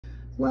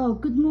Well,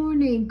 good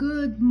morning.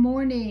 Good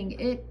morning.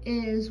 It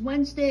is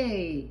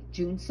Wednesday,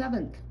 June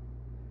 7th.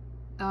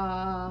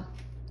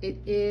 It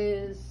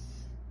is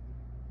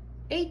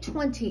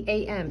 8:20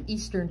 a.m.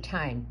 Eastern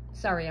Time.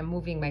 Sorry, I'm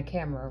moving my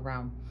camera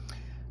around.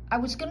 I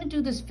was going to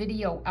do this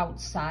video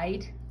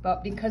outside,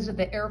 but because of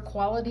the air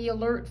quality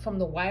alert from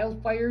the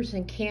wildfires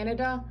in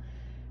Canada,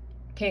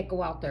 can't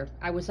go out there.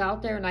 I was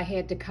out there and I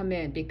had to come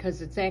in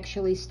because it's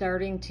actually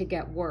starting to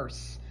get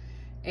worse.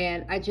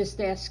 And I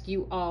just ask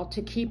you all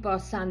to keep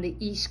us on the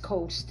East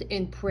Coast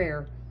in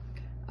prayer.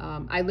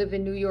 I live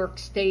in New York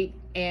State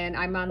and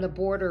I'm on the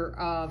border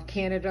of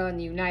Canada and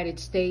the United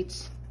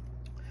States.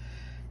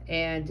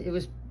 And it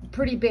was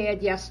pretty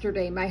bad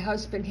yesterday. My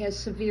husband has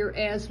severe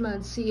asthma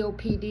and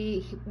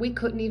COPD. We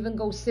couldn't even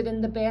go sit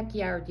in the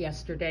backyard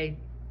yesterday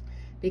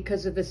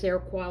because of this air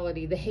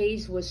quality. The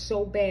haze was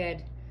so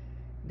bad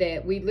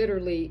that we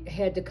literally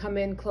had to come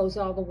in, close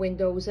all the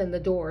windows and the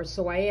doors.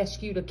 So I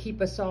ask you to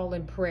keep us all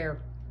in prayer.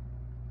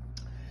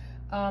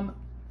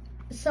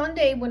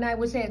 Sunday when I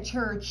was at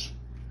church,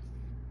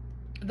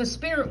 the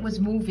Spirit was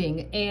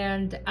moving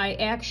and I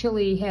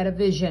actually had a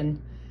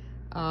vision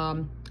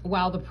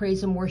while the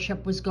praise and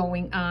worship was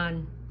going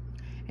on.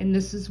 And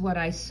this is what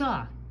I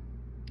saw.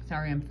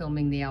 Sorry, I'm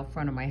filming the out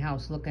front of my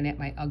house looking at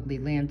my ugly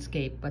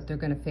landscape, but they're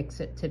going to fix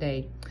it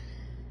today.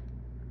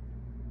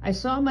 I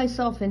saw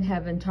myself in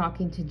heaven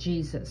talking to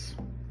Jesus.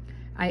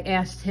 I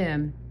asked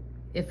him,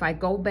 if I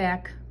go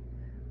back,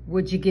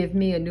 would you give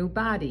me a new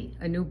body,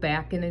 a new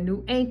back, and a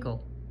new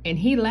ankle? And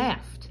he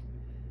laughed.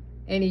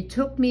 And he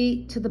took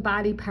me to the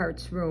body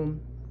parts room.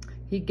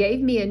 He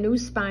gave me a new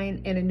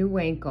spine and a new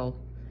ankle.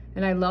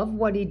 And I love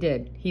what he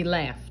did. He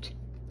laughed.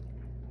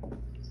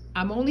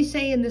 I'm only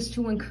saying this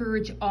to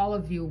encourage all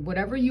of you.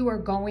 Whatever you are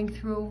going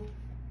through,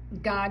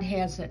 God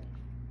has it.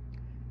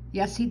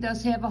 Yes, he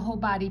does have a whole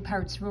body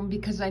parts room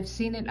because I've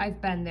seen it. I've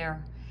been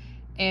there.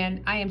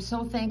 And I am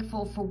so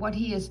thankful for what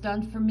he has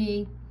done for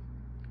me,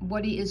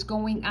 what he is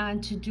going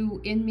on to do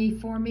in me,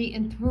 for me,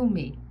 and through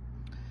me.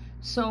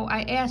 So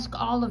I ask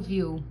all of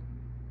you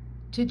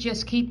to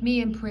just keep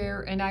me in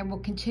prayer, and I will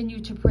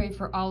continue to pray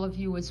for all of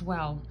you as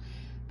well,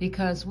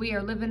 because we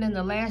are living in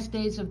the last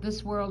days of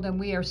this world and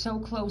we are so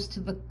close to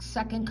the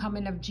second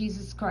coming of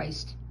Jesus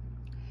Christ.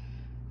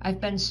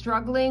 I've been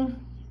struggling.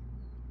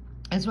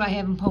 That's why I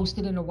haven't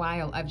posted in a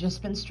while. I've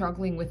just been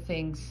struggling with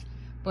things,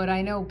 but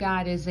I know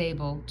God is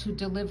able to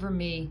deliver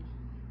me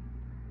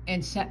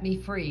and set me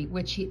free,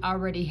 which he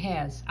already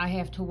has. I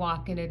have to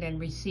walk in it and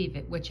receive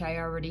it, which I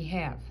already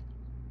have.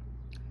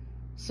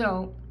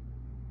 So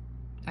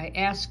I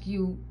ask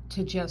you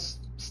to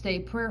just stay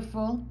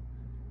prayerful.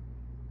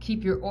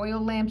 Keep your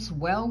oil lamps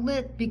well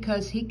lit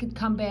because he could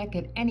come back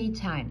at any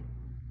time.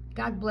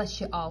 God bless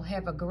you all.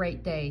 Have a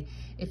great day.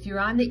 If you're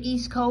on the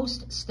East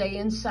Coast, stay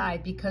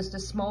inside because the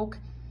smoke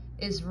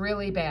is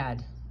really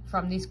bad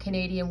from these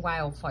Canadian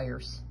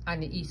wildfires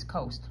on the East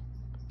Coast.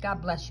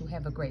 God bless you.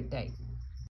 Have a great day.